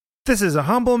This is a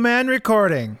humble man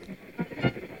recording.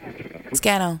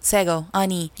 Scano, Sego,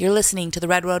 Ani, you're listening to the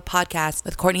Red Road Podcast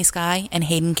with Courtney Sky and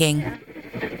Hayden King. Okay,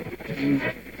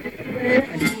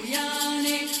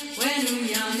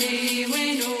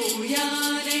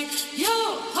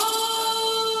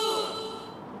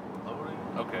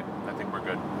 I think we're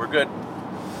good. We're good.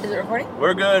 Is it recording?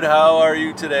 We're good. How are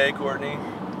you today, Courtney?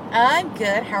 I'm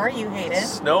good. How are you, Hayden?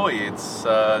 Snowy. It's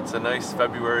a nice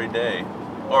February day.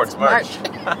 Or it's March.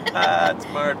 It's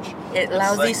March. It's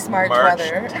lousy like smart March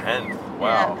weather. 10th.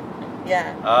 Wow.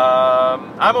 Yeah.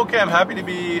 I'm okay. I'm happy to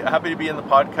be in the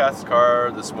podcast car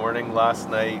this morning. Last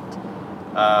night,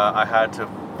 I had to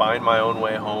find my own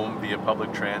way home via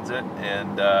public transit,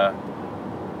 and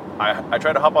I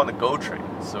tried to hop on the GO train.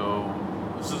 So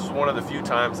this is one of the few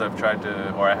times I have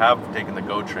taken the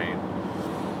GO train,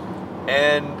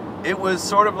 and it was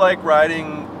sort of like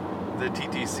riding the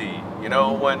TTC. You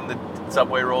know, when the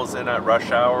subway rolls in at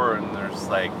rush hour and there's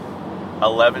like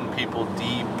 11 people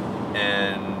deep,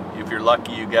 and if you're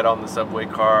lucky you get on the subway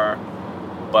car,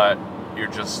 but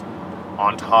you're just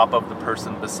on top of the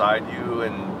person beside you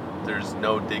and there's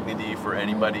no dignity for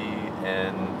anybody,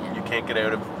 and you can't get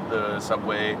out of the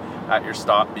subway at your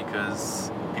stop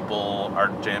because people are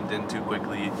jammed in too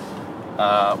quickly.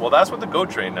 Well, that's what the GO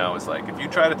train now is like. If you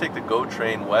try to take the GO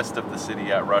train west of the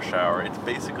city at rush hour, it's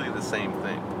basically the same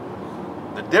thing.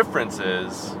 The difference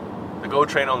is the GO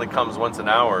train only comes once an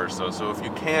hour or so. So if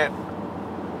you can't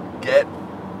get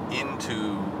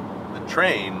into the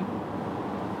train,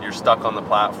 you're stuck on the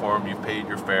platform, you've paid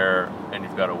your fare, and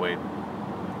you've got to wait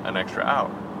an extra hour.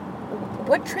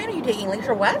 What train are you taking?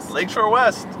 Lakeshore West? Lakeshore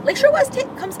West. Lakeshore West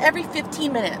comes every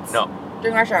 15 minutes. No.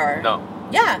 During rush hour? No.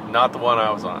 Yeah. Not the one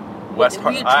I was on. I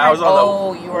was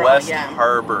on the West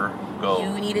Harbor GO.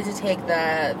 You needed to take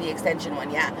the extension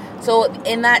one, yeah. So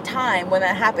in that time, when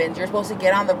that happens, you're supposed to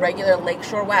get on the regular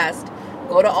Lakeshore West,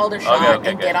 go to Aldershot,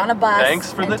 and get on a bus.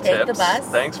 Thanks for the tips. Take the bus.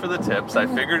 Thanks for the tips. I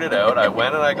figured it out. I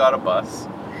went and I got a bus.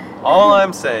 All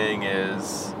I'm saying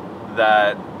is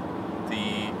that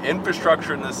the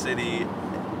infrastructure in the city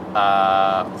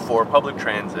for public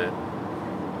transit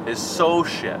is so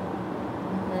shit.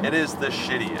 It is the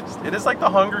shittiest. It is like the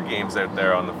Hunger Games out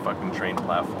there on the fucking train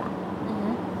platform.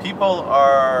 People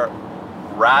are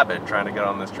rabid trying to get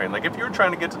on this train. Like, if you were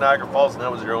trying to get to Niagara Falls and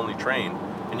that was your only train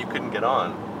and you couldn't get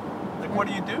on, like, what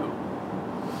do you do?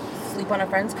 Sleep on a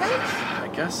friend's couch? I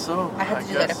guess so. I had to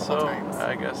do that a couple times.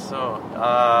 I guess so.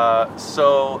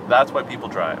 So that's why people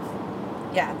drive.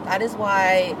 Yeah, that is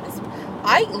why.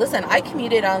 I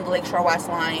commuted on the Lakeshore West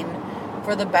line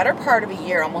for the better part of a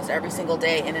year, almost every single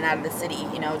day in and out of the city,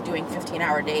 doing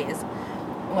 15-hour days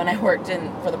when I worked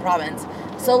for the province.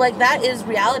 So, like, that is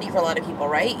reality for a lot of people,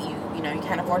 right? You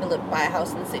can't afford to buy a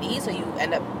house in the city, so you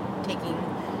end up taking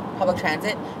public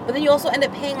transit. But then you also end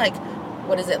up paying, like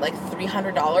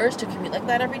 $300 to commute like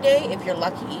that every day, if you're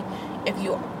lucky. If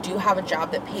you do have a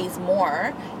job that pays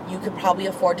more, you could probably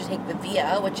afford to take the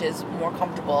VIA, which is more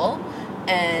comfortable,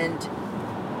 and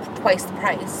twice the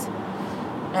price.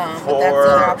 But that's the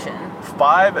other option.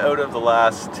 5 out of the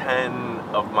last 10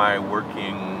 of my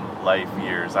working life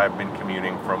years, I've been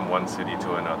commuting from one city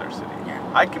to another city. Yeah.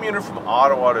 I commuted from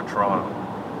Ottawa to Toronto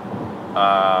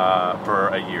for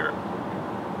a year.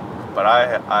 But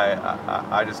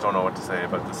I just don't know what to say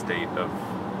about the state of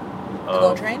the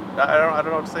GO train? I don't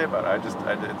know what to say about it. It's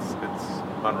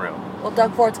unreal. Well,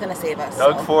 Doug Ford's going to save us.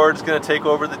 Doug Ford's going to take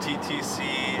over the TTC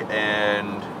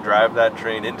and drive that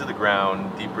train into the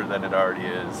ground deeper than it already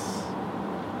is.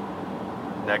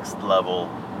 Next level.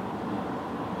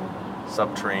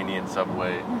 Subterranean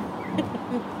subway.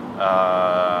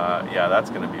 Yeah, that's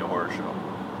going to be a horror show.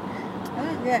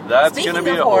 Yeah. That's going to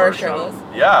be a horror show.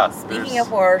 Yeah. Speaking of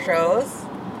horror shows,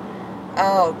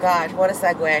 oh gosh, what a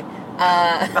segue.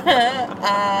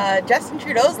 Justin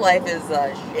Trudeau's life is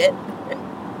shit.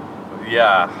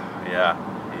 Yep.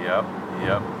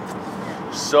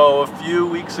 So a few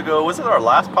weeks ago, was it our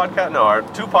last podcast? No, our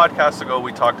 2 podcasts ago,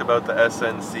 we talked about the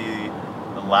SNC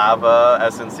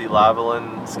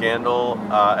Lavalin scandal.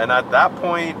 And at that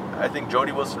point, I think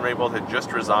Jody Wilson-Raybould had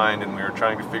just resigned, and we were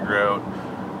trying to figure out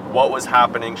what was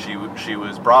happening. She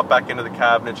was brought back into the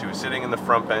cabinet. She was sitting in the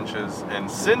front benches. And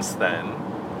since then,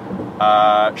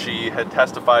 she had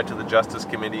testified to the Justice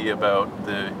Committee about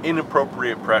the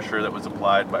inappropriate pressure that was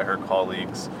applied by her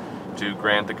colleagues to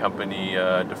grant the company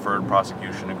a deferred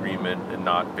prosecution agreement and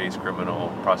not face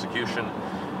criminal prosecution.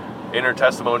 In her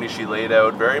testimony, she laid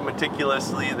out very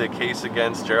meticulously the case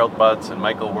against Gerald Butts and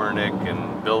Michael Wernick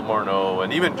and Bill Morneau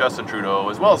and even Justin Trudeau,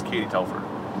 as well as Katie Telford.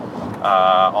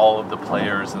 All of the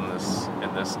players in this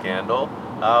scandal.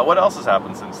 What else has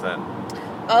happened since then?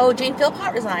 Oh, Jane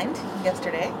Philpott resigned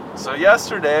yesterday. So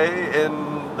yesterday, in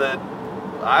the,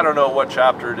 I don't know what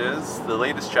chapter it is, the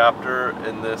latest chapter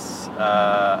in this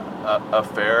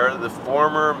affair, the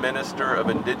former Minister of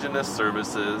Indigenous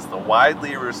Services, the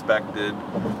widely respected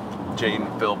Jane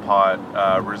Philpott,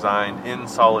 resigned in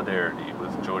solidarity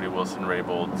with Jody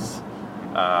Wilson-Raybould's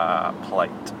plight.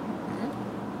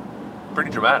 Mm-hmm.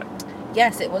 Pretty dramatic.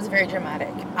 Yes, it was very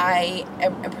dramatic. I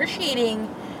am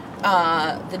appreciating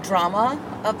the drama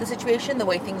of the situation, the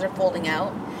way things are folding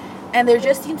out. And there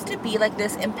just seems to be like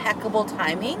this impeccable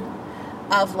timing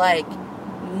of like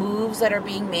moves that are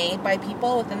being made by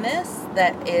people within this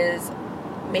that is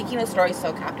making the story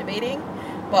so captivating,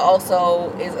 but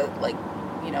also is like,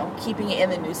 you know, keeping it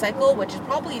in the news cycle, which is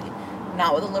probably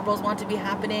not what the Liberals want to be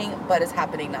happening, but is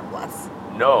happening nonetheless.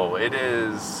 No, it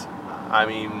is. I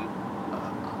mean,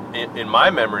 in my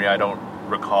memory, I don't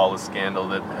recall a scandal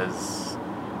that has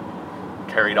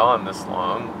carried on this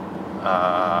long.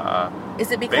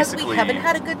 Is it because we haven't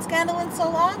had a good scandal in so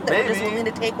long that we're just willing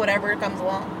to take whatever comes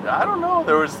along? I don't know.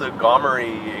 There was the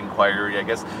Gomery inquiry, I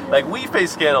guess. Like, we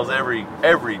face scandals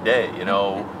every day, you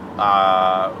know.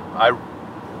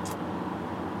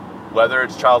 Whether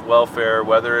it's child welfare,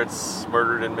 whether it's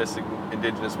murdered and missing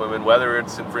Indigenous women, whether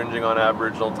it's infringing on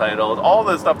Aboriginal titles, all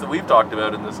the stuff that we've talked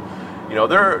about in this. You know,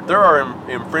 there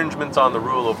are infringements on the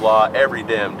rule of law every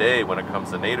damn day when it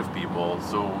comes to Native people.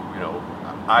 So, you know,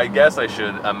 I guess I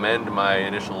should amend my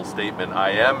initial statement. I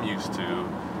am used to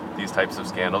these types of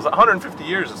scandals. 150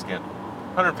 years of scandal.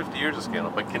 150 years of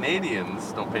scandal. But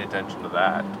Canadians don't pay attention to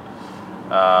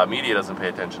that. Media doesn't pay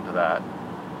attention to that.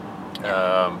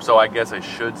 So I guess I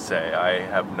should say I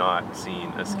have not seen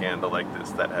a scandal like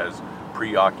this that has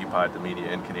preoccupied the media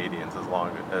and Canadians as long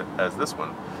as this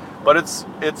one. But it's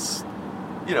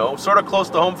you know, sort of close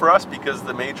to home for us because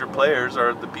the major players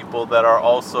are the people that are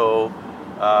also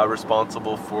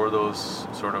responsible for those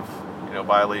sort of, you know,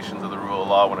 violations of the rule of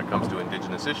law when it comes to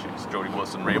Indigenous issues. Jody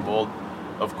Wilson-Raybould,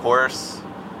 of course,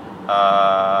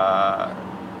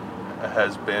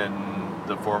 has been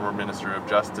the former Minister of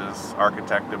Justice,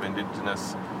 architect of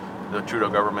the Trudeau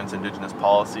government's Indigenous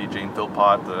policy. Jane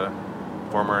Philpott, the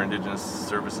former Indigenous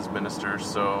Services Minister.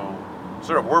 So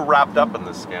sort of we're wrapped up in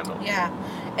this scandal. Yeah.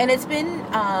 And it's been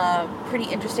pretty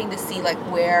interesting to see like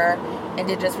where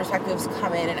Indigenous perspectives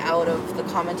come in and out of the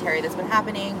commentary that's been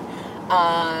happening.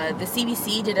 The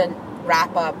CBC did a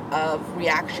wrap-up of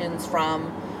reactions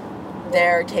from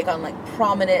their take on like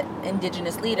prominent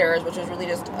Indigenous leaders, which was really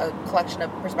just a collection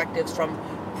of perspectives from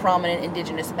prominent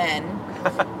Indigenous men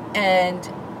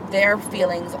and their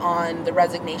feelings on the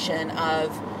resignation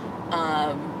of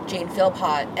Jane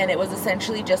Philpott. And it was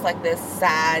essentially just like this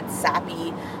sad,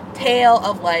 sappy tale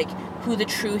of like who the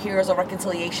true heroes of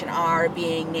reconciliation are,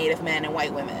 being Native men and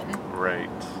white women. Right.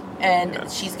 And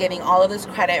yes. She's getting all of this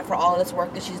credit for all of this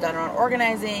work that she's done around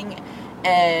organizing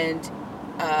and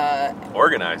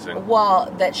organizing.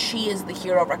 Well, that she is the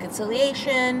hero of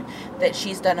reconciliation, that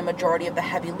she's done a majority of the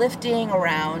heavy lifting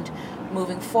around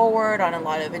moving forward on a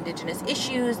lot of Indigenous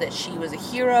issues, that she was a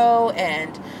hero.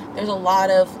 And there's a lot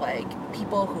of like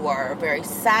people who are very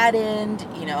saddened,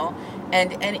 you know,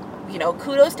 and you know,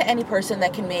 kudos to any person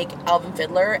that can make Alvin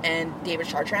Fiddler and David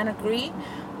Chartrand agree,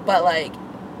 but like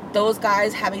those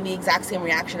guys having the exact same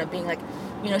reaction of being like,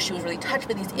 you know, she was really touched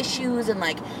by these issues, and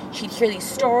like she'd hear these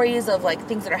stories of like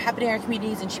things that are happening in our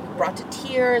communities, and she'd be brought to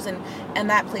tears, and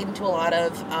that played into a lot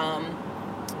of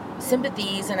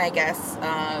sympathies, and I guess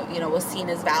you know, was seen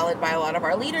as valid by a lot of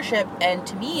our leadership. And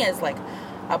to me, as like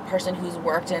a person who's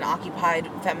worked in occupied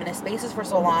feminist spaces for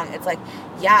so long, it's like,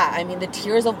 yeah, I mean, the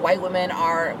tears of white women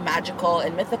are magical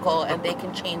and mythical, and they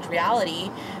can change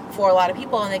reality for a lot of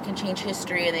people, and they can change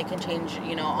history, and they can change,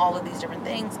 you know, all of these different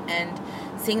things. And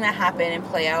seeing that happen and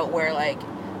play out where like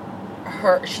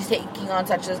she's taking on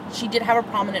she did have a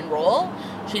prominent role,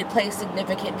 she did play a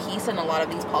significant piece in a lot of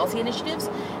these policy initiatives,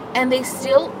 and they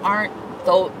still aren't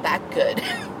though that good.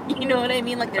 You know what I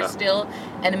mean? Like, there's still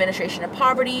an administration of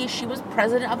poverty. She was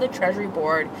president of the Treasury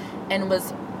Board and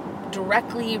was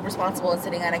directly responsible in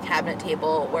sitting at a cabinet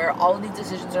table where all of these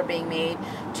decisions are being made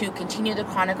to continue the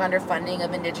chronic underfunding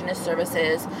of Indigenous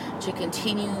services, to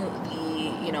continue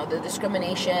the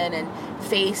discrimination, and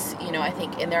face, you know, I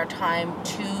think in their time,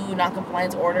 2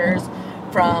 non-compliance orders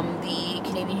from the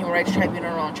Canadian Human Rights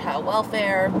Tribunal on child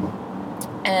welfare,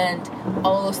 and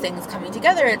all of those things coming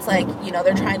together. It's like, you know,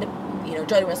 they're trying to, you know,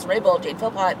 Jody Wilson-Raybould, Jane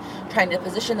Philpott, trying to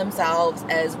position themselves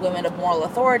as women of moral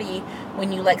authority.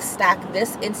 When you like stack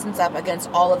this instance up against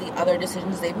all of the other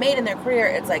decisions they've made in their career,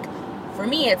 it's like, for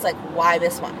me, it's like, why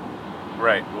this one?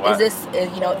 Right. Why? Is this,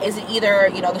 you know, is it either,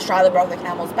 you know, the straw that broke the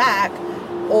camel's back,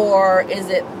 or is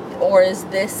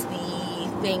this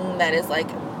the thing that is like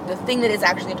the thing that is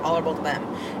actually intolerable to them,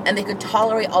 and they could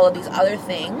tolerate all of these other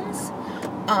things,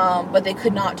 but they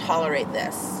could not tolerate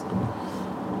this.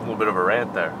 A little bit of a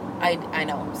rant there. I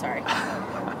know. I'm sorry.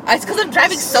 It's because I'm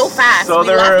driving so fast. So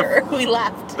we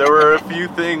laughed. There were a few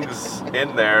things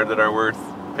in there that are worth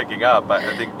picking up.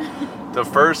 I think the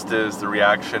first is the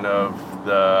reaction of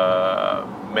the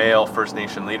male First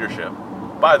Nation leadership.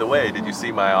 By the way, did you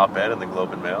see my op-ed in the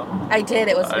Globe and Mail? I did.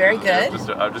 It was very good.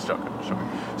 I'm just joking.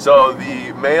 So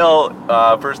the male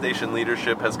First Nation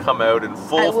leadership has come out in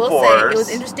full force. I will say, it was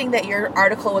interesting that your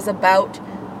article was about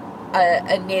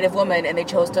a Native woman, and they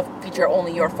chose to feature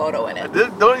only your photo in it.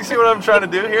 Don't you see what I'm trying to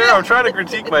do here? I'm trying to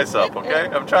critique myself, okay?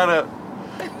 I'm trying to...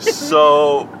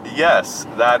 So, yes,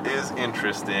 that is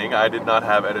interesting. I did not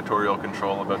have editorial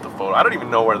control about the photo. I don't even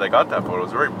know where they got that photo. It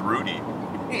was very broody.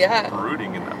 Yeah.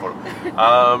 Brooding in that photo.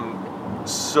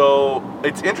 So,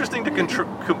 it's interesting to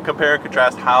compare and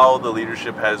contrast how the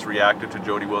leadership has reacted to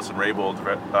Jody Wilson-Raybould's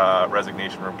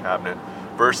resignation from cabinet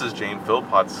versus Jane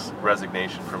Philpott's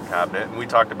resignation from cabinet. And we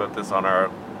talked about this on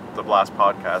the last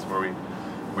podcast where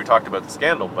we talked about the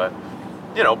scandal. But,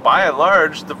 you know, by and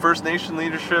large, the First Nation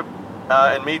leadership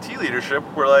and Métis leadership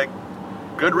were like,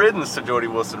 good riddance to Jody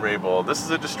Wilson-Raybould. This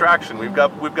is a distraction. We've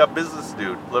got business to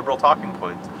do, liberal talking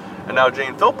points. And now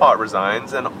Jane Philpott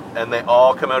resigns, and they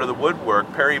all come out of the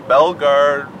woodwork. Perry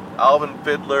Bellegarde, Alvin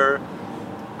Fiddler,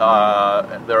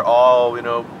 they're all, you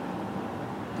know,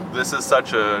 this is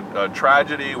such a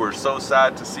tragedy. We're so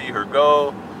sad to see her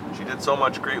go. She did so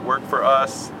much great work for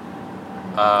us.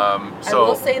 I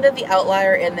will say that the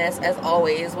outlier in this, as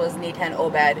always, was Nathan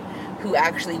Obed, who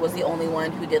actually was the only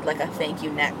one who did like a thank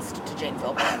you next to Jane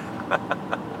Philpott.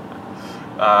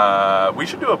 We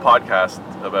should do a podcast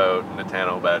about Nathan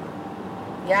Obed.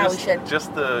 Yeah, we should.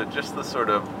 Just the sort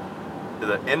of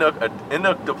the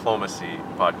Inuk diplomacy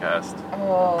podcast.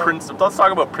 Oh. Let's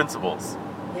talk about principles.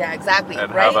 Yeah, exactly.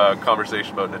 And right? have a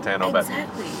conversation about Nathan Obed.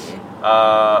 Exactly.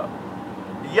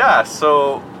 Yeah,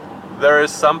 so there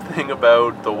is something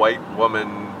about the white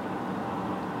woman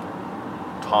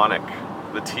tonic,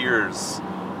 the tears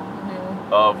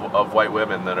of white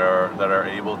women that are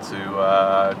able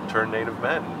to turn Native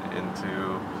men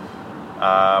into,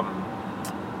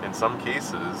 in some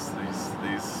cases,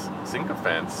 these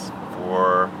sycophants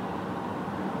for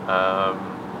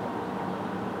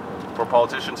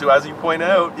politicians who, as you point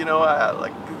out, you know,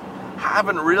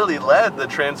 haven't really led the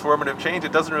transformative change.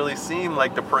 It doesn't really seem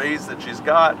like the praise that she's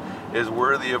got is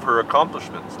worthy of her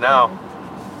accomplishments. Now,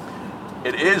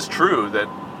 it is true that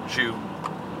she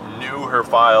knew her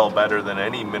file better than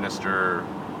any Indian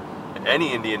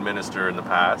minister in the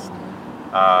past.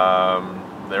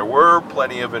 There were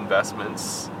plenty of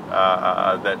investments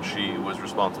that she was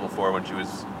responsible for when she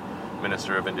was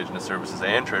Minister of Indigenous Services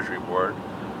and Treasury Board.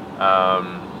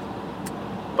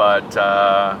 But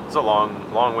it's a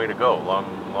long way to go.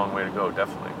 Long way to go,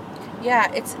 definitely.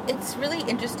 Yeah, it's really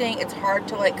interesting. It's hard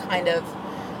to like kind of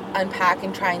unpack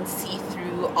and try and see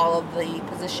through all of the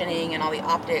positioning and all the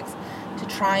optics to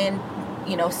try and,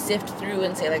 you know, sift through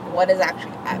and say like what is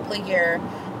actually at play here,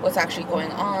 what's actually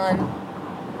going on.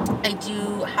 I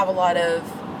do have a lot of,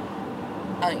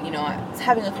 you know, I was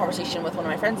having a conversation with one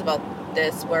of my friends about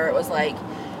this where it was like,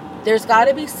 there's got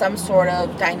to be some sort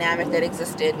of dynamic that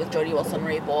existed with Jody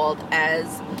Wilson-Raybould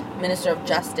as Minister of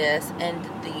Justice and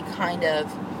the kind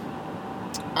of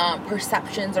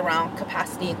perceptions around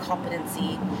capacity and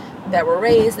competency that were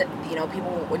raised that, you know,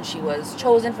 people, when she was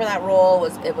chosen for that role,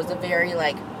 it was a very,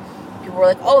 like, people were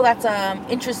like, oh, that's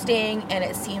interesting, and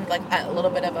it seemed like a little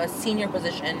bit of a senior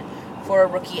position for a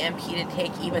rookie MP to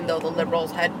take, even though the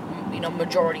Liberals had, you know,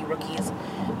 majority rookies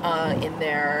in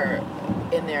their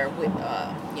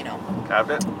you know,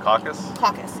 cabinet caucus,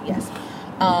 yes,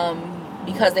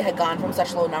 because they had gone from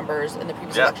such low numbers in the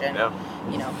previous election.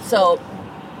 You know, so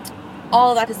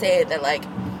all of that to say that like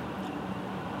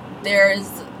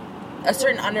there's a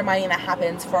certain undermining that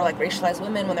happens for like racialized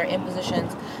women when they're in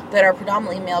positions that are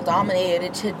predominantly male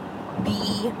dominated to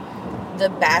be the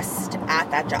best at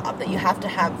that job, that you have to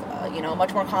have you know,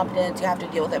 much more competence, you have to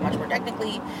deal with it much more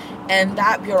technically, and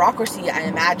that bureaucracy, I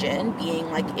imagine, being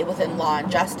like within law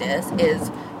and justice,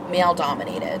 is male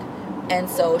dominated, and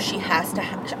so she has to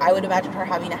I would imagine her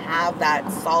having to have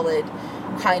that solid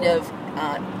kind of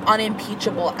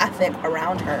unimpeachable ethic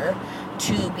around her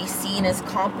to be seen as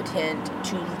competent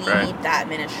to lead that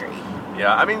ministry.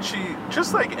 Yeah, I mean, she,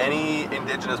 just like any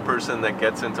Indigenous person that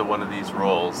gets into one of these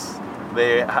roles,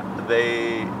 they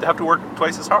have to work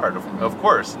twice as hard, of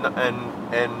course,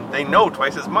 and they know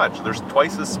twice as much. They're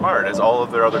twice as smart as all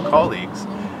of their other colleagues,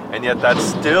 and yet that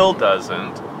still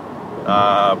doesn't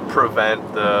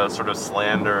prevent the sort of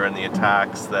slander and the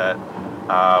attacks that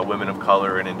women of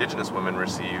color and Indigenous women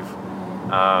receive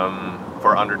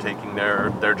for undertaking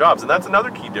their jobs. And that's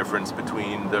another key difference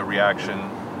between the reaction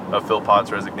of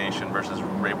Philpott's resignation versus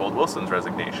Raybould Wilson's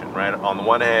resignation, right? On the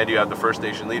one hand, you have the First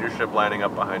Nation leadership lining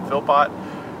up behind Philpott,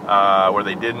 where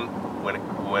they didn't when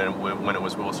it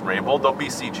was Wilson Raybould. Though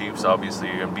BC chiefs, obviously,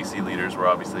 and BC leaders were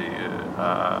obviously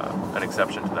an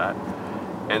exception to that.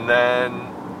 And then,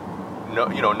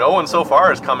 no one so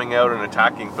far is coming out and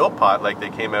attacking Philpott like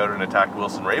they came out and attacked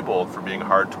Wilson Raybould for being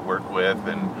hard to work with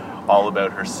and all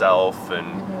about herself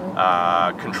and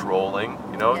controlling.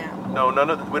 No, none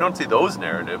of we don't see those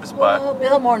narratives. Well,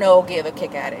 Bill Morneau gave a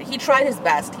kick at it. He tried his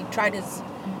best. He tried his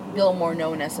Bill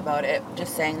Morneau-ness about it,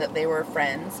 just saying that they were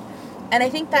friends. And I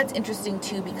think that's interesting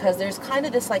too, because there's kind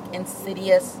of this like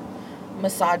insidious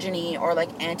misogyny or like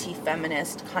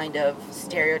anti-feminist kind of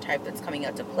stereotype that's coming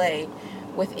out to play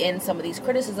within some of these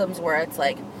criticisms, where it's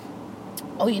like,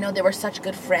 oh, they were such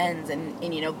good friends, and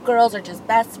girls are just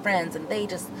best friends, and they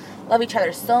just love each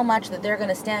other so much that they're going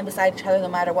to stand beside each other no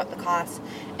matter what the cost.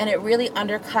 And it really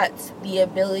undercuts the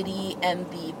ability and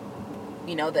the,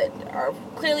 that are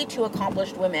clearly two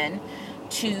accomplished women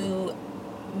to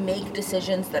make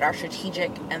decisions that are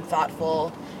strategic and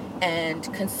thoughtful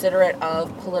and considerate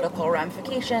of political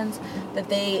ramifications, that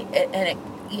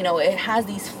it has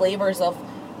these flavors of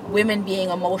women being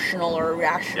emotional or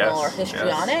irrational or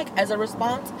histrionic as a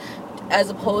response, as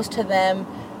opposed to them,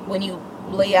 when you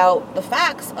lay out the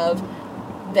facts of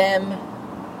them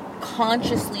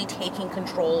consciously taking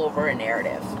control over a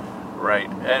narrative. Right.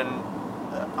 And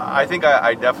I think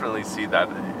I definitely see that.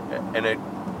 And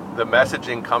the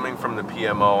messaging coming from the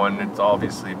PMO, and it's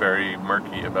obviously very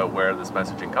murky about where this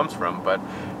messaging comes from, but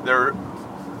there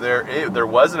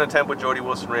was an attempt with Jody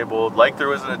Wilson-Raybould, like there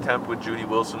was an attempt with Judy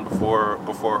Wilson before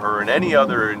her, and any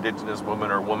other Indigenous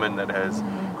woman or woman that has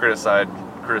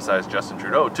criticized Justin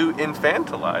Trudeau, to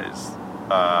infantilize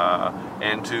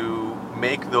and to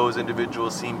make those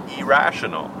individuals seem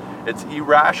irrational. It's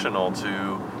irrational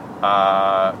to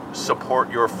support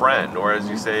your friend, or as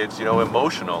you say, it's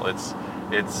emotional. It's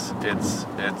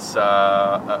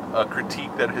a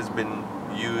critique that has been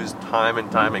used time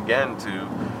and time again to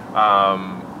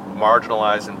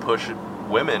marginalize and push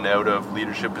women out of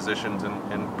leadership positions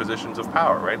and positions of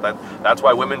power, right? That's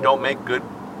why women don't make good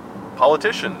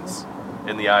politicians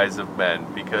in the eyes of men,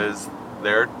 because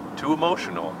they're too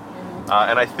emotional.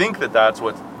 And I think that's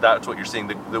what you're seeing.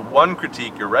 The one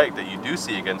critique, you're right, that you do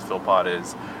see against Philpott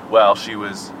is, well,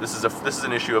 this is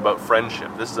an issue about friendship.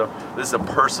 This is a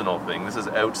personal thing. This is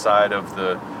outside of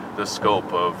the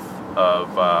scope of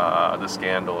the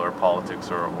scandal or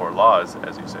politics or laws,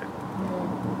 as you say.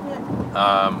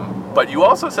 But you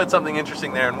also said something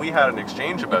interesting there, and we had an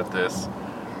exchange about this,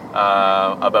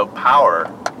 about power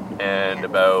and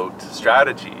about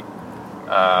strategy.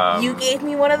 You gave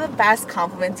me one of the best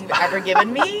compliments you've ever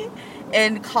given me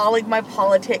in calling my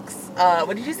politics,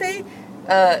 what did you say?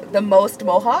 The most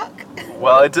Mohawk?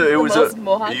 Well,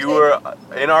 you were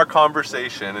in our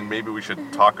conversation, and maybe we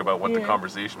should talk about what the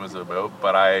conversation was about,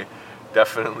 but I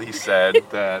definitely said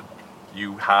that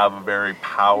you have a very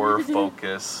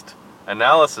power-focused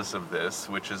analysis of this,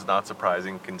 which is not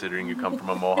surprising considering you come from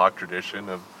a Mohawk tradition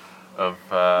of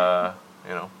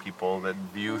people that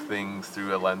view things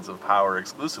through a lens of power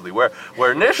exclusively. Where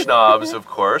Nishnabs, of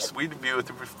course, we view it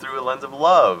through a lens of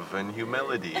love and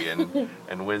humility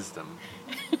and wisdom.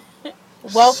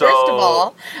 Well, first of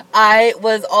all, I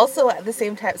was also at the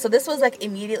same time, so this was like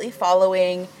immediately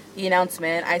following the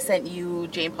announcement. I sent you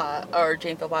Jane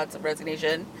Philpott's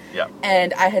resignation. Yeah.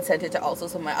 And I had sent it to also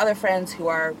some of my other friends who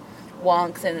are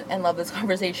wonks and love this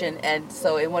conversation. And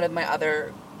so in one of my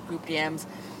other group DMs,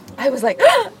 I was like,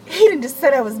 Hayden just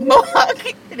said I was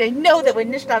Mohawk. And I know that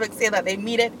when Anishinaabeg say that, they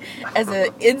mean it as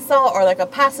an insult or like a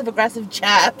passive-aggressive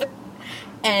jab.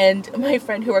 And my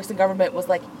friend who works in government was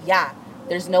like, yeah,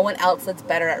 there's no one else that's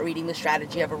better at reading the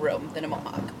strategy of a room than a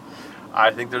Mohawk.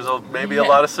 I think there's maybe a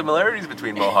lot of similarities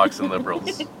between Mohawks and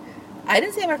Liberals. I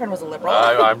didn't say my friend was a Liberal.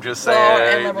 I'm just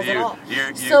saying,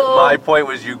 my point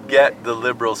was you get the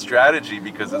Liberal strategy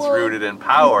because it's rooted in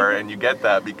power, and you get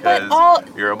that because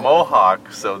you're a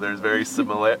Mohawk, so there's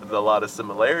a lot of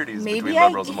similarities between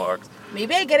Liberals and Mohawks.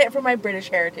 Maybe I get it from my British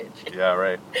heritage. Yeah,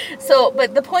 right. So,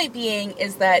 but the point being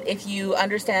is that if you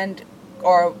understand,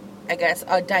 or I guess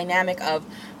a dynamic of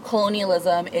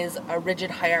colonialism is a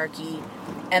rigid hierarchy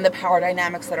and the power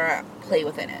dynamics that are at play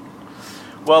within it.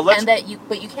 But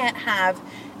you can't have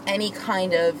any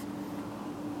kind of,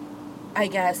 I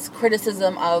guess,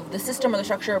 criticism of the system or the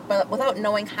structure, but without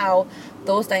knowing how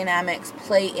those dynamics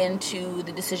play into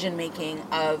the decision making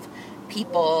of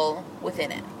people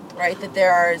within it. right? That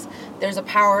there's a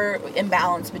power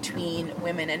imbalance between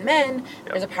women and men. Yep.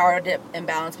 There's a power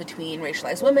imbalance between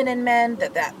racialized women and men.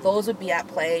 That those would be at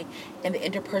play in the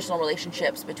interpersonal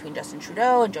relationships between Justin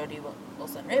Trudeau and Jody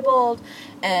Wilson-Raybould,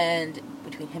 and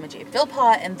between him and Jane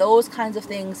Philpott, and those kinds of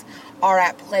things are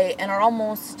at play and are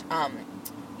almost,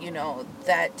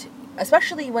 that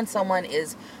especially when someone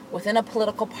is within a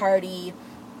political party,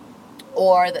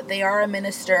 or that they are a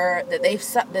minister, that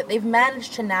they've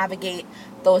managed to navigate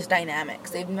those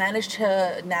dynamics. They've managed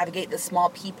to navigate the small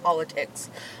p politics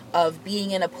of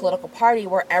being in a political party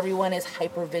where everyone is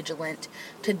hyper vigilant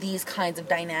to these kinds of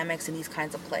dynamics and these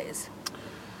kinds of plays.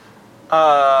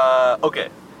 Okay,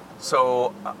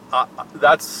 so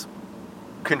that's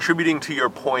contributing to your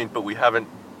point, but we haven't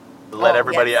let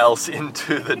everybody else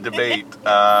into the debate,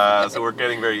 so we're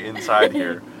getting very inside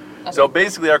here. Okay. So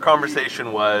basically our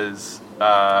conversation was,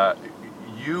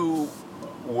 you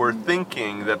were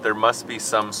thinking that there must be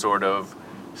some sort of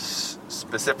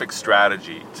specific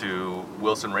strategy to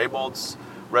Wilson-Raybould's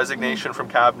resignation from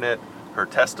cabinet, her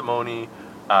testimony,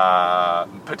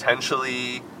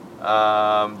 potentially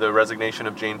the resignation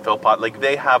of Jane Philpott. Like,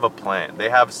 they have a plan. They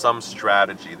have some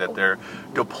strategy that they're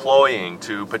deploying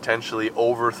to potentially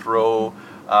overthrow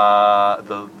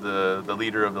the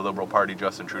leader of the Liberal Party,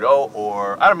 Justin Trudeau,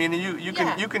 or I don't mean you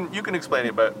can explain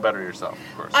it better yourself,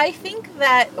 of course. I think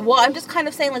that, I'm just kind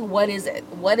of saying, like, what is it?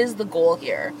 What is the goal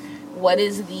here? What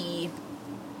is the?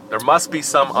 There must be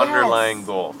some underlying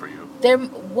goal for you.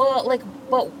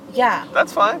 Yeah.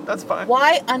 That's fine. That's fine.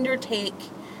 Why undertake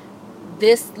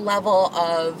this level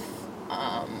of,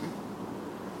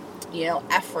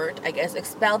 effort? I guess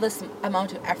expel this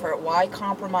amount of effort. Why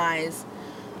compromise?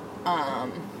 I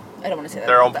don't want to say that.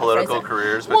 Their own political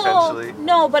careers, potentially? Well,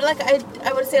 no, but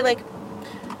I would say,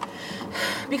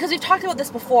 because we've talked about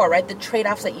this before, right? The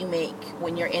trade-offs that you make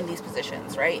when you're in these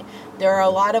positions, right? There are a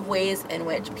lot of ways in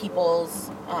which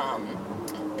people's,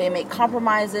 they make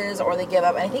compromises or they give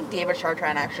up. And I think David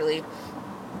Chartrand actually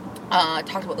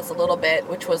talked about this a little bit,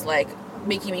 which was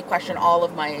making me question all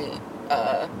of my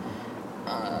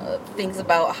things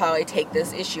about how I take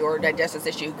this issue or digest this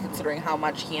issue, considering how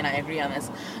much he and I agree on this.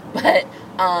 But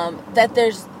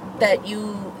that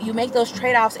you make those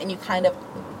trade-offs and you kind of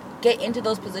get into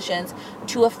those positions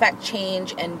to affect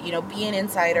change and, be an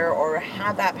insider or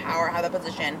have that power, have that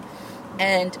position.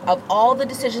 And of all the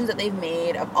decisions that they've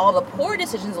made, of all the poor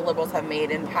decisions the Liberals have made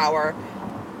in power,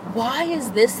 why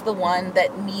is this the one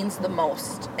that means the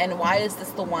most? And why is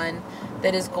this the one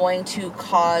that is going to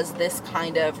cause this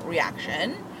kind of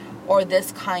reaction or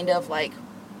this kind of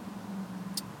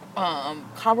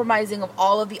compromising of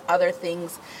all of the other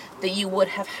things that you would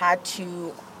have had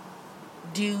to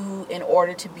do in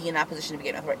order to be in that position to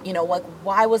begin with?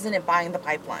 Why wasn't it buying the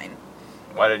pipeline?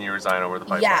 Why didn't you resign over the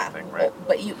pipeline thing, right?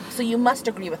 But you must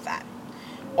agree with that.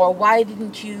 Or why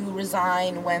didn't you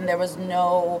resign when there was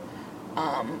no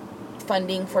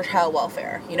funding for child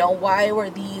welfare? Why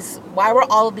were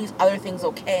all of these other things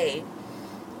okay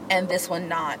and this one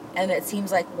not? And it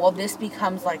seems this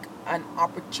becomes an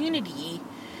opportunity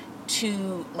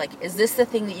to, is this the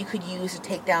thing that you could use to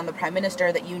take down the Prime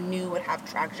Minister that you knew would have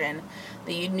traction,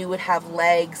 that you knew would have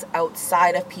legs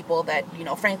outside of people that,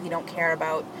 frankly don't care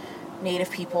about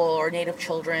Native people or Native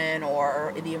children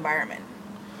or the environment?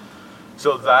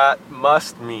 So that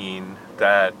must mean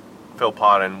that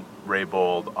Philpott and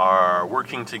Raybould are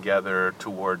working together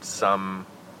towards some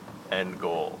end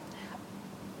goal.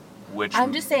 Which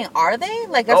I'm just saying, are they?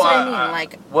 That's what I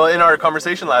mean. Well, in our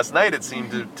conversation last night, it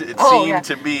seemed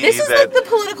to be this is that the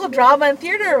political drama and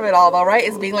theater of it all, though, right?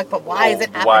 Is being but why is it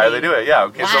happening? Why are they doing it? Yeah.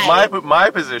 Okay. Why? So my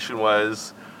position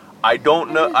was, I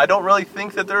don't know. I don't really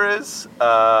think that there is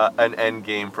an end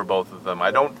game for both of them.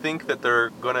 I don't think that they're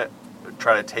going to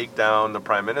try to take down the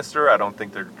Prime Minister. I don't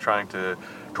think they're trying to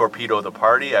torpedo the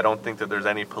party. I don't think that there's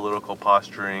any political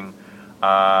posturing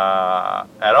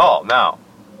at all. Now,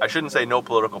 I shouldn't say no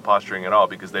political posturing at all,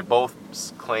 because they both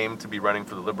claim to be running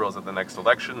for the Liberals at the next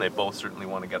election. They both certainly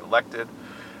want to get elected.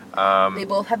 They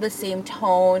both have the same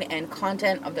tone and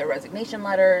content of their resignation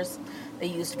letters. They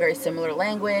used very similar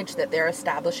language, that they're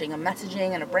establishing a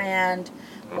messaging and a brand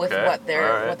with what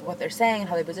they're saying and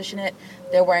how they position it.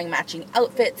 They're wearing matching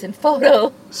outfits and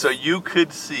photos. So you could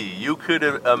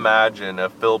imagine a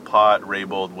Philpott,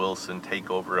 Raybould, Wilson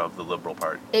takeover of the Liberal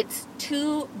Party. It's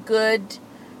too good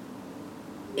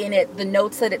in it, the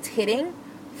notes that it's hitting,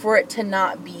 for it to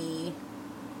not be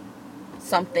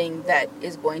something that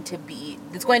is going to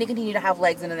continue to have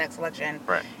legs in the next election.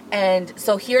 Right. And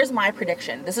so here's my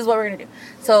prediction. This is what we're going to do.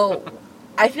 So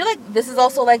I feel like this is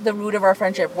also the root of our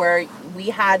friendship, where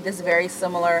we had a very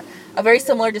similar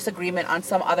disagreement on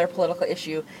some other political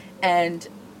issue. And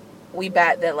we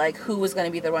bet that like who was going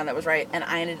to be the one that was right, and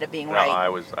I ended up being No, right. I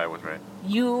was right.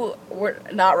 You were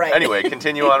not right. Anyway,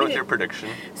 continue on with your prediction.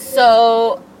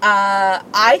 So,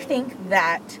 I think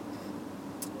that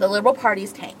the Liberal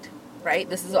Party's tanked, right?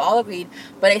 This is all agreed.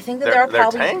 But I think that there are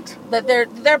probably tanked? that there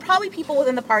are probably people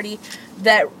within the party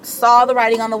that saw the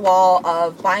writing on the wall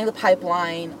of buying the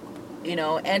pipeline, you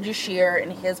know, Andrew Scheer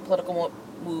and his political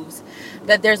moves,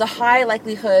 that there's a high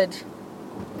likelihood,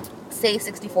 say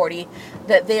 60-40,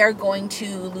 that they are going to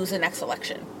lose the next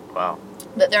election. Wow.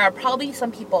 That there are probably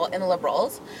some people in the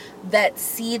Liberals that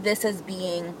see this as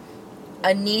being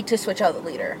a need to switch out the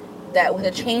leader. That with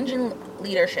a change in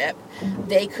leadership,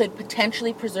 they could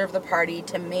potentially preserve the party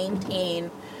to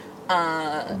maintain,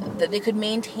 that they could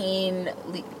maintain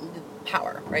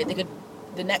power, right? They could,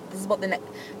 this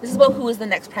is about who is the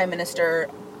next prime minister,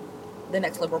 the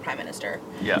next Liberal prime minister.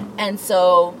 Yeah. And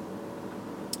so,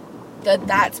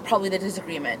 that's probably the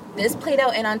disagreement. This played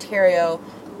out in Ontario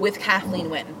with Kathleen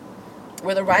Wynne,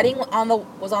 where the writing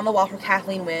was on the wall for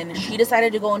Kathleen Wynne. She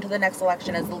decided to go into the next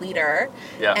election as the leader.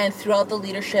 Yeah. And throughout the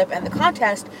leadership and the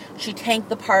contest, she tanked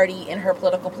the party in her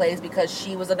political plays because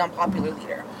she was an unpopular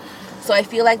leader. So I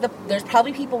feel like there's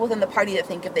probably people within the party that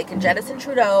think if they can jettison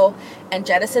Trudeau and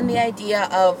jettison the idea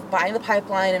of buying the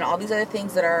pipeline and all these other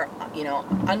things that are, you know,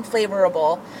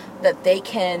 unfavorable, that they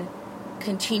can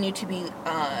continue to be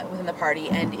within the party.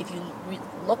 And if you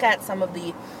look at some of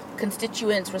the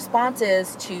constituents'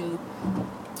 responses to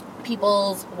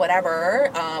people's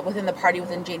whatever within the party,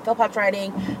 within Jane Philpott's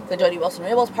riding, the Jody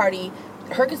Wilson-Raybould's party,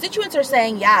 her constituents are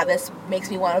saying, yeah, this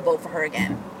makes me want to vote for her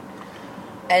again.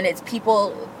 And it's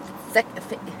people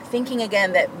thinking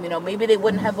again that, you know, maybe they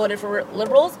wouldn't have voted for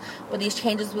Liberals, but these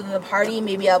changes within the party,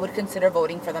 maybe I would consider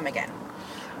voting for them again.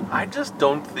 I just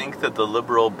don't think that the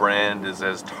Liberal brand is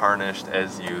as tarnished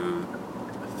as you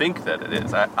think that it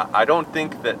is. I don't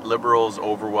think that Liberals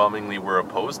overwhelmingly were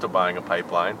opposed to buying a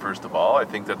pipeline, first of all. I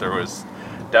think that there was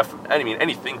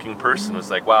any thinking person was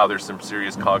like, wow, there's some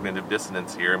serious cognitive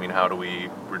dissonance here. I mean, how do we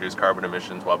reduce carbon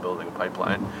emissions while building a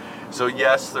pipeline? So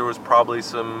yes, there was probably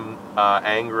some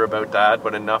anger about that,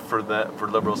 but enough for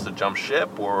Liberals to jump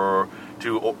ship or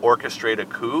to orchestrate a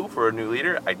coup for a new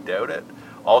leader? I doubt it.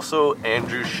 Also,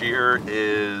 Andrew Scheer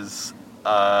is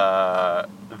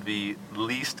the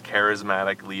least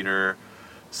charismatic leader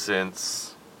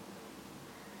since,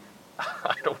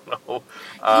 I don't know.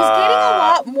 He's getting a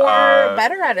lot more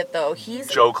better at it, though. He's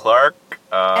Joe Clark.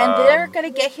 And they're going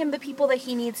to get him the people that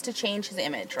he needs to change his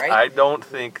image, right? I don't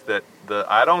think that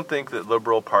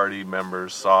Liberal Party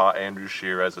members saw Andrew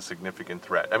Scheer as a significant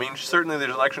threat. I mean, certainly there's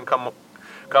an election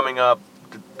coming up.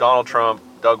 Donald Trump,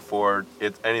 Doug Ford,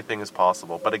 anything is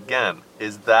possible. But again,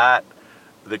 is that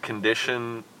the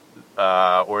condition,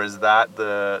 or is that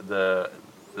the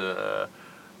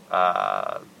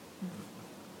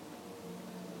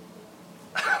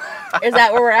Is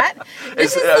that where we're at?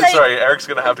 Sorry, Eric's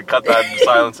going to have to cut that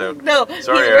silence out. No,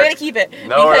 sorry, we're Eric. going to keep it.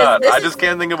 No, we're not. I just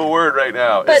can't think of a word right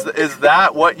now. Is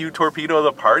that what you torpedo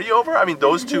the party over? I mean,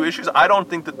 those two issues, I don't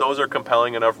think that those are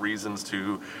compelling enough reasons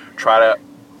to try to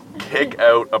kick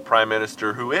out a prime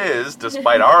minister who is,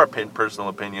 despite our personal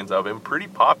opinions of him, pretty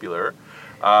popular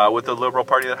with the Liberal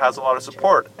Party that has a lot of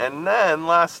support. And then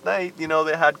last night, you know,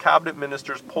 they had cabinet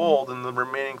ministers polled, and the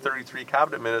remaining 33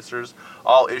 cabinet ministers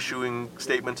all issuing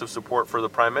statements of support for the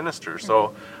prime minister.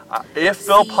 So if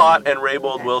Philpott and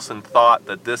Raybould Wilson thought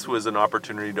that this was an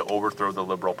opportunity to overthrow the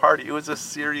Liberal Party, it was a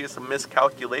serious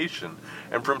miscalculation.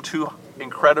 And from two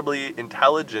incredibly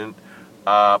intelligent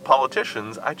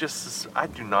politicians, I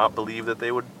do not believe that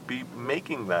they would be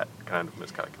making that kind of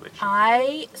miscalculation.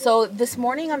 So this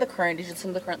morning on The Current, did you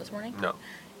listen to The Current this morning? No.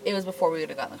 It was before we would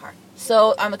have gotten in the car.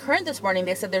 So on The Current this morning,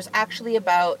 they said there's actually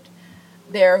about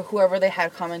whoever they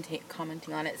had commenting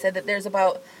on it, said that there's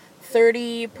about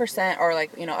 30% or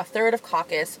a third of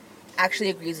caucus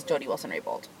actually agrees with Jody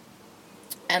Wilson-Raybould,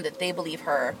 and that they believe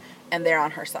her and they're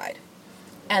on her side,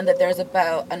 and that there's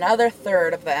about another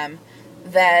third of them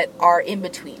that are in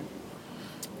between,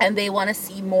 and they want to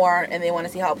see more and they want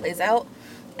to see how it plays out,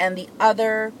 and the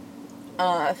other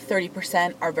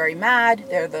 30% are very mad.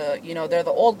 They're the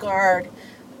old guard,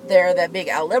 they're the big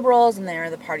L liberals, and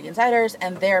they're the party insiders,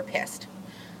 and they're pissed.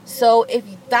 So if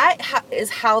that is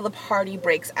how the party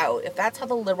breaks out, if that's how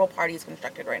the Liberal Party is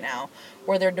constructed right now,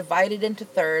 where they're divided into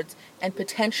thirds, and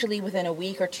potentially within a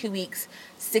week or 2 weeks,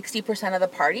 60% of the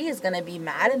party is going to be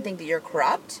mad and think that you're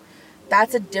corrupt,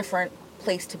 that's a different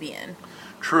place to be in.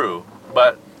 True,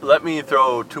 but let me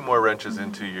throw two more wrenches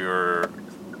into your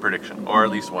prediction, or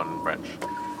at least one wrench.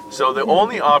 So the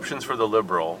only options for the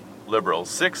Liberals,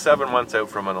 6-7 months out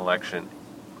from an election,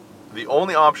 the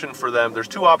only option for them, there's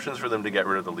two options for them to get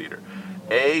rid of the leader.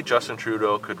 Justin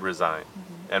Trudeau could resign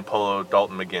and pull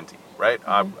Dalton McGuinty, right?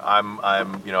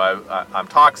 I'm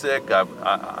toxic.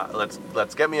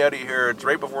 Let's get me out of here. It's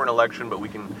right before an election, but we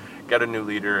can get a new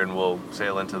leader and we'll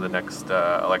sail into the next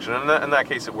election. And in that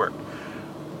case, it worked.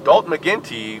 Dalton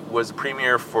McGuinty was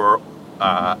premier for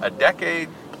a decade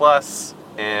plus,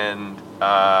 and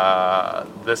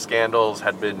the scandals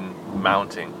had been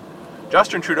mounting.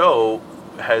 Justin Trudeau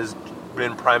has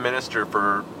been prime minister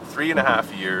for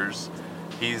 3.5 years.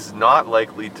 He's not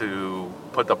likely to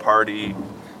put the party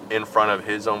in front of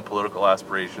his own political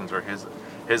aspirations or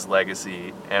his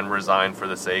legacy and resign for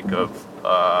the sake of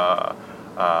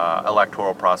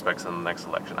electoral prospects in the next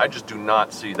election. I just do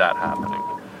not see that happening.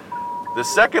 The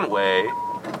second way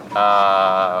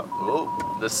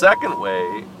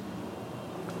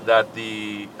that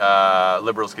the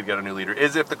Liberals could get a new leader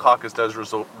is if the caucus does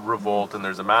revolt and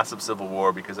there's a massive civil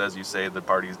war, because as you say, the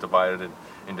party is divided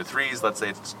into threes. Let's say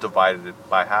it's divided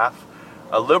by half.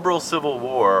 A Liberal civil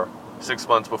war 6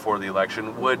 months before the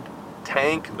election would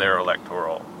tank their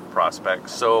electoral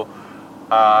prospects. So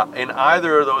in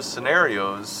either of those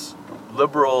scenarios,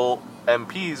 Liberal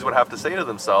MPs would have to say to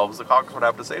themselves, the caucus would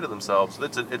have to say to themselves,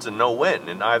 it's a no-win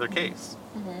in either case.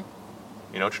 Mm-hmm.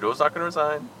 Trudeau's not going to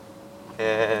resign,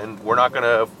 and we're not going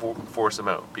to force him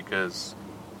out, because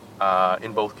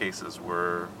in both cases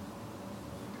we're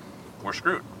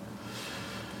screwed.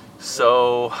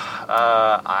 So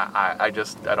I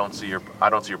don't see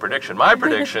your prediction. My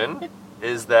prediction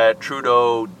is that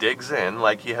Trudeau digs in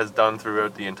like he has done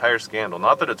throughout the entire scandal.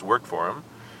 Not that it's worked for him,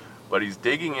 but he's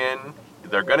digging in.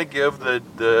 They're going to give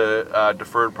the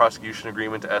deferred prosecution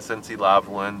agreement to SNC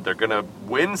Lavalin. They're going to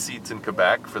win seats in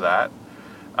Quebec for that.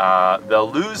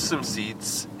 They'll lose some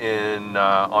seats in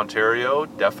Ontario,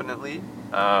 definitely.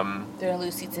 They're going to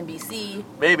lose seats in BC.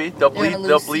 Maybe. They'll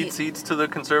bleed seats to the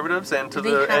Conservatives and to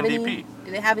the NDP.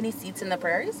 Do they have any seats in the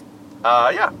prairies?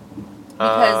 Yeah.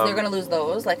 Because they're going to lose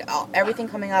those. Like, everything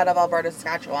coming out of Alberta,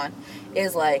 Saskatchewan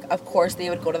is like, of course,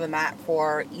 they would go to the mat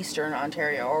for Eastern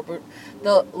Ontario. Or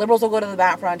the Liberals will go to the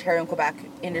mat for Ontario and Quebec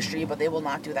industry, but they will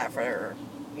not do that for,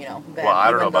 them. Well,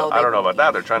 I don't know about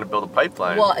that. They're trying to build a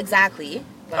pipeline. Well, exactly.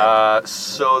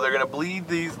 So they're going to bleed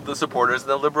the supporters,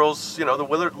 and the Liberals, the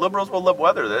Liberals will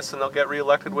weather this, and they'll get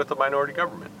reelected with a minority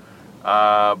government.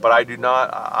 But I do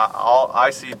not. I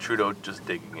see Trudeau just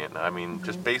digging in. I mean,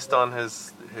 just based on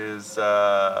his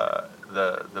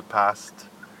the past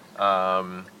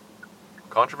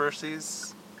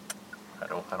controversies, I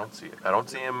don't see it. I don't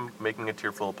see him making a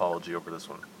tearful apology over this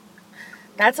one.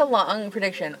 That's a long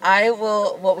prediction.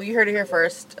 What we heard it here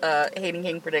first. Hayden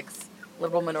King predicts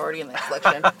Liberal minority in the next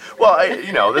election. Well,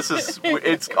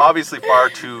 it's obviously far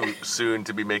too soon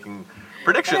to be making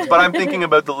predictions, but I'm thinking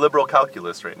about the Liberal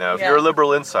calculus right now. If you're a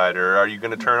Liberal insider, are you going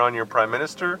to turn on your Prime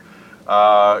Minister,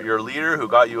 your leader who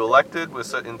got you elected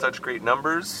in such great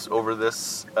numbers over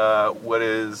this, what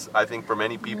is, I think for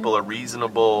many people, a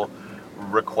reasonable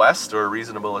request or a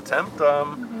reasonable attempt,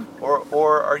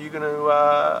 or are you going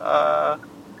to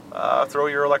throw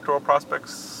your electoral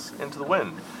prospects into the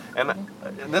wind? And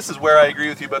this is where I agree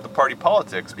with you about the party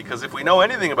politics, because if we know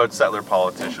anything about settler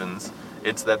politicians,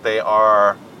 it's that they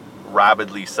are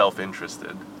rabidly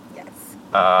self-interested. Yes.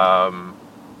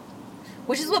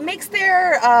 Which is what makes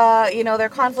their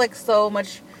conflicts so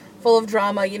much full of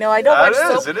drama. I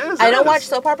don't watch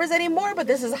soap operas anymore, but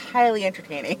this is highly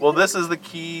entertaining. Well, this is the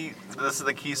key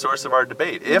source of our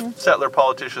debate. If settler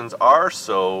politicians are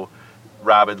so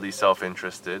rabidly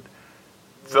self-interested,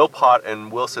 Philpott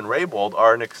and Wilson-Raybould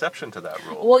are an exception to that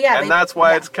rule. Well, yeah, and that's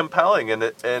why it's compelling, and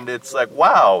it's like,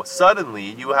 wow, suddenly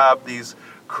you have these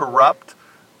corrupt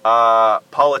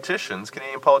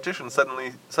Canadian politicians,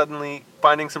 suddenly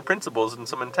finding some principles and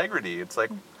some integrity. It's like,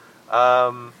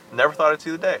 never thought I'd see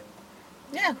the day.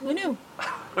 Yeah, who knew?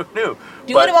 Who knew?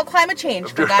 Do it about climate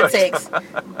change, for God's sakes.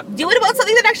 Do it about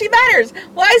something that actually matters.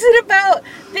 Why is it about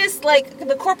this,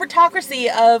 the corporatocracy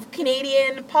of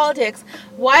Canadian politics?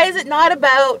 Why is it not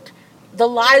about the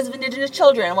lives of Indigenous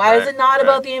children? Why is it not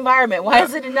about the environment? Why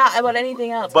is it not about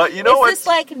anything else? But it's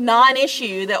this,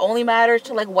 non-issue that only matters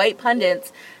to, white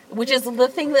pundits, which is the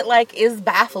thing that, is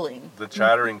baffling. The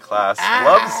chattering class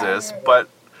loves this, but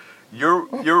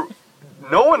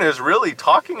no one is really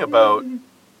talking about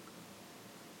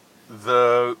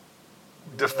the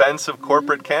defense of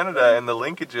corporate Canada and the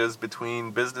linkages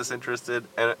between business interested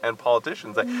and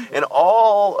politicians. And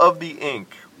all of the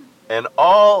ink and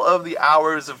all of the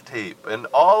hours of tape and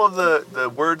all of the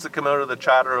words that come out of the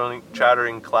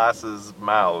chattering class's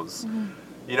mouths,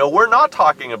 we're not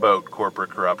talking about corporate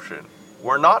corruption.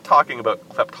 We're not talking about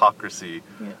kleptocracy.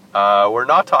 Yeah. We're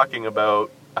not talking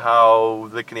about how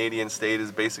the Canadian state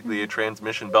is basically a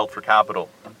transmission belt for capital.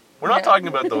 We're not talking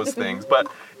about those things, but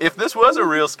if this was a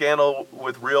real scandal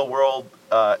with real world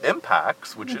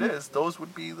impacts, which it is, those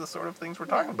would be the sort of things we're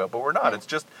talking about. But we're not. It's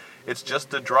just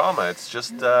a drama. It's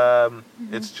just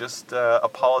a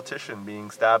politician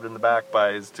being stabbed in the back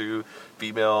by his two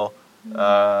female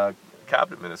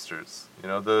cabinet ministers. You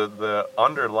know, the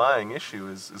underlying issue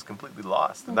is completely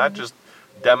lost, and that just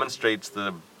demonstrates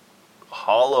the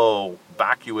hollow,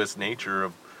 vacuous nature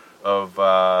of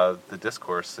the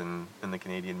discourse in the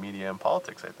Canadian media and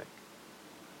politics, I think.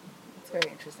 It's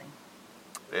very interesting.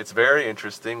 It's very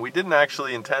interesting. We didn't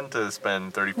actually intend to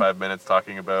spend 35 minutes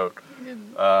talking about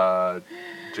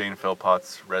Jane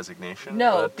Philpott's resignation.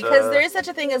 No, because there is such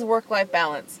a thing as work-life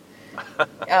balance.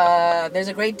 There's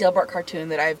a great Dilbert cartoon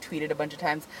that I've tweeted a bunch of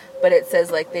times, but it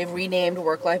says, like, they've renamed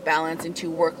work-life balance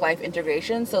into work-life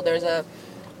integration, so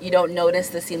you don't notice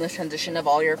the seamless transition of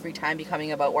all your free time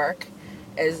becoming about work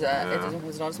is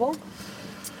noticeable.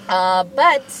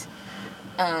 But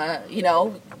you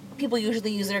know, people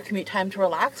usually use their commute time to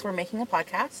relax. We're making a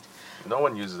podcast. No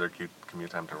one uses their commute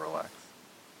time to relax.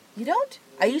 You don't?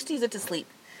 I used to use it to sleep.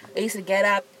 I used to get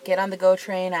up, get on the GO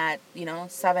train at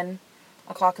 7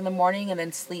 o'clock in the morning, and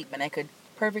then sleep, and I could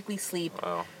perfectly sleep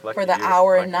for the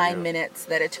hour and 9 minutes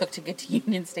that it took to get to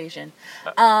Union Station.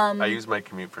 I use my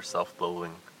commute for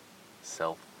self-loathing.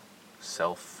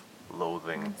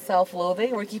 Self-loathing.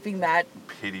 Self-loathing? We're keeping that.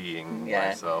 Pitying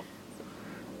myself.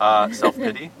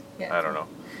 Self-pity? Yeah. I don't know.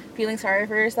 Feeling sorry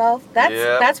for yourself?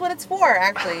 That's what it's for,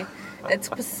 actually. It's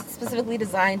specifically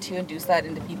designed to induce that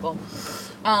into people.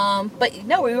 But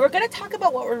no, we were going to talk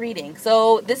about what we're reading.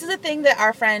 So this is a thing that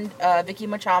our friend Vicky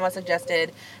Machama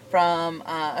suggested from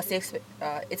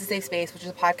It's a Safe Space, which is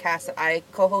a podcast that I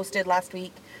co-hosted last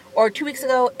week or 2 weeks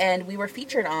ago, and we were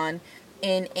featured on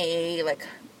in a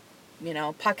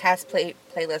podcast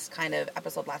playlist kind of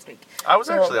episode last week. I was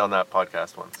actually on that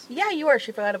podcast once. Yeah, you were.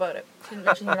 She forgot about it. She didn't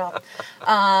mention it at all.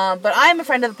 But I'm a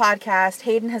friend of the podcast.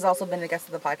 Hayden has also been a guest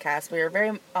of the podcast. We are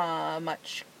very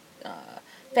much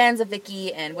fans of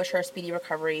Vicky and wish her a speedy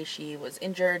recovery. She was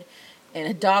injured in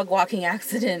a dog walking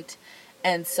accident.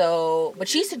 And so, but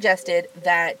she suggested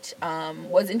that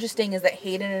what's interesting is that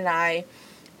Hayden and I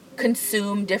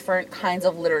consume different kinds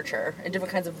of literature and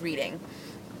different kinds of reading.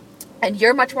 And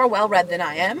you're much more well-read than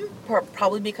I am,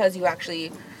 probably because you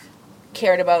actually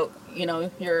cared about,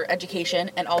 your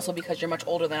education, and also because you're much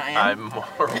older than I am. I'm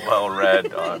more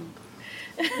well-read on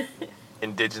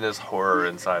Indigenous horror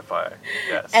and sci-fi,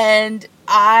 yes. And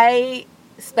I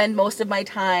spend most of my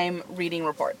time reading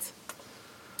reports.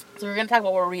 So we're going to talk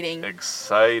about what we're reading.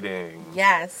 Exciting.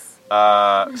 Yes.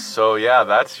 So yeah,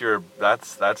 that's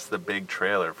the big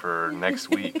trailer for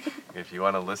next week. If you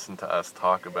want to listen to us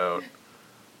talk about...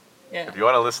 Yeah. If you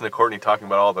want to listen to Courtney talking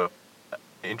about all the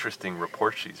interesting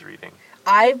reports she's reading,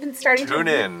 I've been starting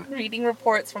reading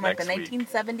reports from like the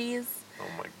 1970s. Oh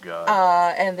my god.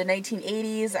 And the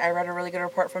 1980s. I read a really good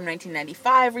report from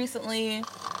 1995 recently.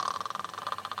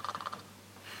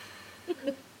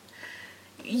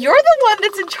 You're the one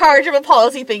that's in charge of a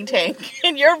policy think tank,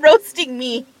 and you're roasting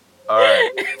me. All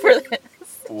right. For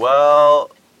this.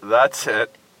 Well, that's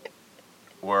it.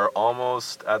 We're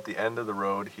almost at the end of the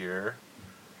road here.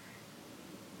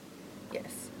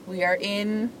 Yes, we are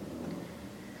in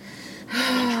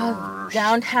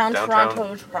downtown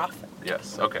Toronto traffic.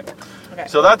 Yes, okay.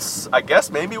 So that's, I guess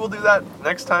maybe we'll do that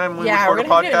next time we record a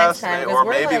podcast. Or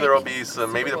maybe there will be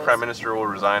some, maybe the Prime Minister will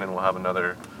resign and we'll have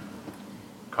another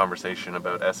conversation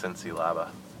about SNC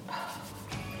Lava.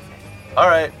 All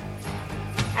right.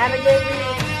 Have a good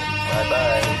reading.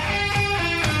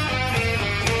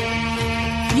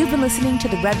 Bye-bye. You've been listening to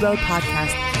the Red Road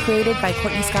Podcast, created by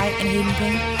Courtney Sky and Hayden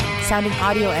King. Sound and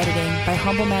audio editing by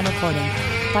Humble Man Recording.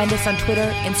 Find us on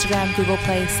Twitter, Instagram, Google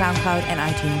Play, SoundCloud, and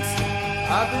iTunes.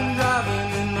 I've been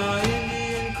driving in my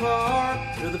Indian car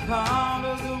to the pound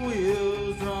of the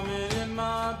wheels drumming in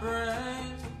my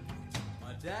brain.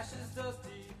 My dash is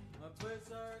dusty, my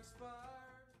plates are expired.